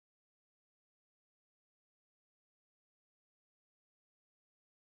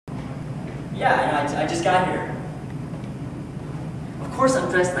Yeah, I just got here. Of course I'm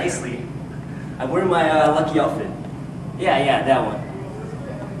dressed nicely. I'm wearing my lucky outfit. Yeah, that one.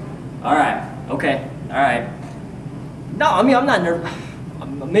 Alright, okay, alright. No, I mean, I'm not nervous.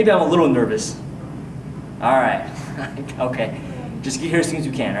 Maybe I'm a little nervous. Alright, okay. Just get here as soon as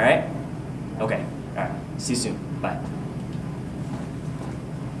you can, alright? Okay, alright. See you soon. Bye.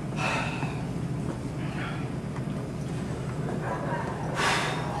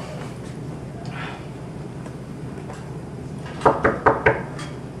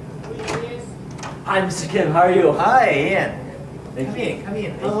 Hi, Mr. Kim. How are you? Hi, Ian. Come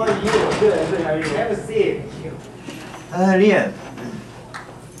in. How are you? Good. How are you? Have a seat. Ian,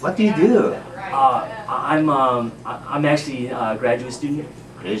 what do you do? I'm actually a graduate student.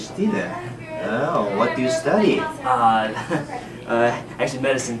 Graduate student? Oh, what do you study? Actually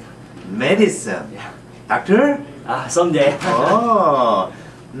medicine. Medicine? Yeah. Doctor? Someday. Oh,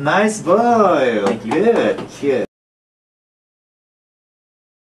 nice boy. Thank you. Good.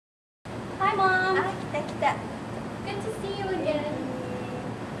 Hi, Mom. Good to see you again.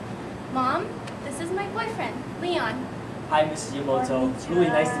 Mom, this is my boyfriend, Leon. Hi, Mrs. Yamamoto. It's really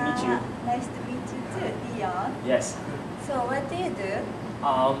nice to meet you. Nice to meet you too, Leon. Yes. So what do you do?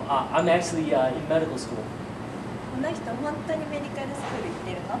 I'm actually in medical school. この人本当にメディカルスクール行っ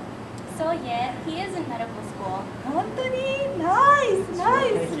てるの？ So yeah, he is in medical school. 本当に nice,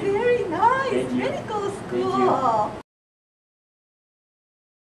 very nice. Thank you. Medical Thank school.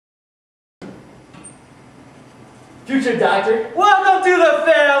 Future doctor, welcome to the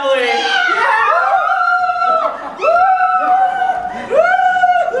family!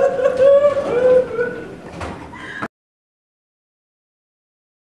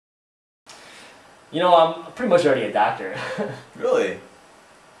 You know, I'm pretty much already a doctor. Really?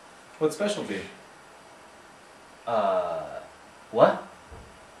 What specialty? What?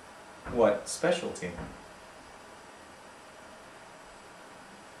 What specialty?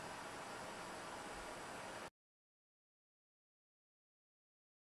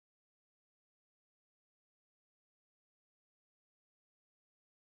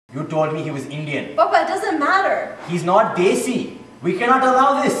 You told me he was Indian. Papa, it doesn't matter. He's not Desi. We cannot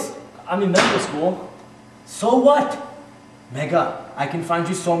allow this. I'm in medical school. So what? Megha, I can find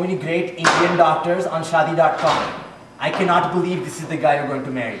you so many great Indian doctors on Shadi.com. I cannot believe this is the guy you're going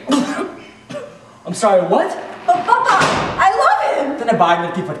to marry. I'm sorry, what? But Papa, I love him. तूने बाढ़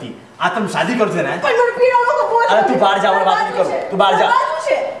में की पड़ती आज तुम शादी कर देना है पर मेरे पीड़ा लोगों को बोल अरे तू बाहर जा, मैं बात नहीं करूँ, तू बाहर जा।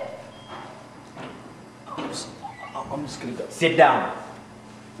 I'm just gonna go. Sit down.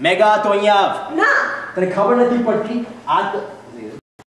 Megha तो यहाँ ना तेरे खबर नहीं पड़ती आज